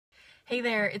Hey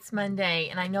there, it's Monday,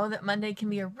 and I know that Monday can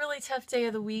be a really tough day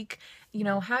of the week. You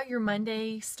know, how your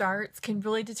Monday starts can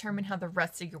really determine how the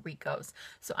rest of your week goes.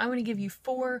 So I want to give you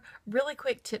 4 really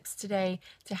quick tips today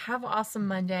to have an awesome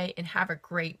Monday and have a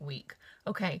great week.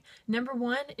 Okay, number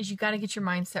 1 is you got to get your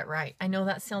mindset right. I know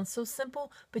that sounds so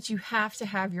simple, but you have to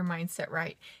have your mindset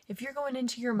right. If you're going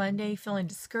into your Monday feeling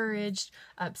discouraged,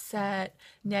 upset,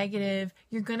 negative,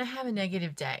 you're going to have a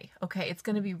negative day. Okay, it's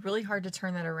going to be really hard to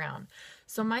turn that around.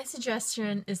 So my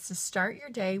suggestion is to start your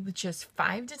day with just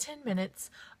 5 to 10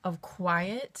 minutes of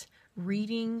quiet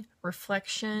reading,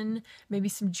 reflection, maybe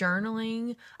some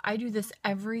journaling. I do this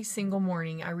every single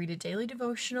morning. I read a daily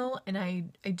devotional and I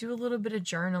do a little bit of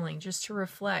journaling just to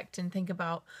reflect and think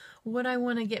about what I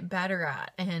want to get better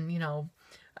at and,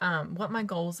 what my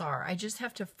goals are. I just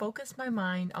have to focus my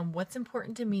mind on what's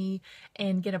important to me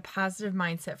and get a positive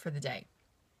mindset for the day.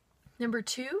 Number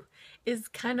 2 is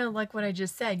kind of like what I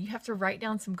just said. You have to write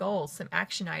down some goals, some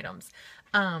action items.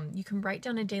 You can write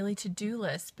down a daily to-do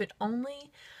list, but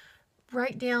only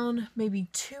write down maybe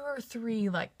 2 or 3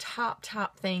 like top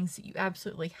things that you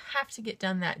absolutely have to get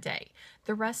done that day.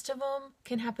 The rest of them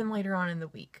can happen later on in the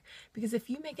week. Because if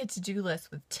you make a to-do list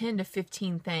with 10 to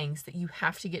 15 things that you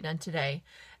have to get done today,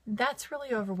 that's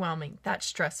really overwhelming. That's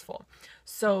stressful.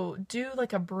 So do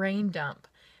like a brain dump.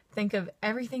 Think of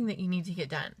everything that you need to get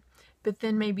done, but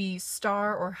then maybe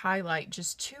star or highlight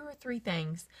just 2 or 3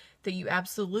 things that you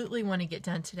absolutely want to get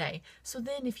done today. So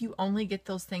then if you only get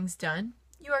those things done,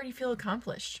 you already feel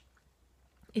accomplished.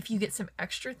 If you get some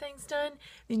extra things done,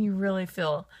 then you really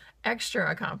feel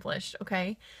extra accomplished,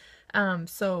 okay?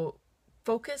 So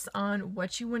focus on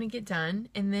what you want to get done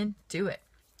and then do it.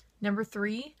 Number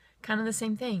 3, kind of the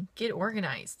same thing. Get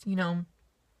organized.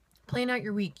 Plan out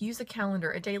your week. Use a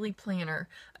calendar, a daily planner,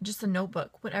 just a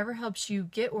notebook, whatever helps you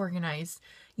get organized.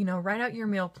 Write out your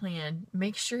meal plan.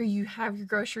 Make sure you have your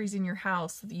groceries in your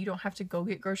house so that you don't have to go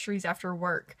get groceries after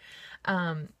work.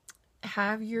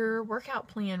 Have your workout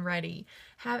plan ready.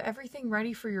 Have everything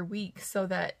ready for your week so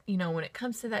that, when it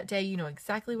comes to that day, you know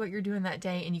exactly what you're doing that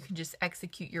day and you can just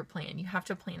execute your plan. You have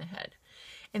to plan ahead.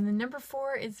 And then number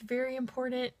 4 is very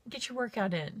important. Get your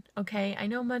workout in, okay? I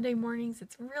know Monday mornings,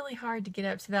 it's really hard to get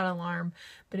up to that alarm,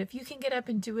 but if you can get up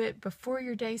and do it before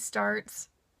your day starts,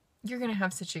 you're going to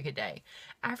have such a good day.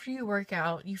 After you work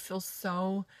out, you feel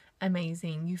so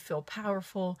amazing. You feel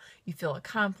powerful. You feel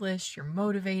accomplished. You're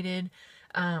motivated.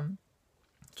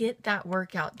 Get that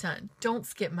workout done. Don't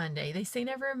skip Monday. They say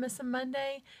never miss a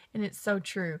Monday, and it's so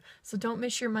true. So don't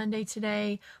miss your Monday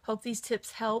today. Hope these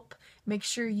tips help. Make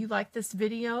sure you like this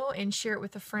video and share it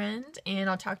with a friend, and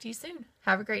I'll talk to you soon.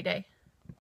 Have a great day.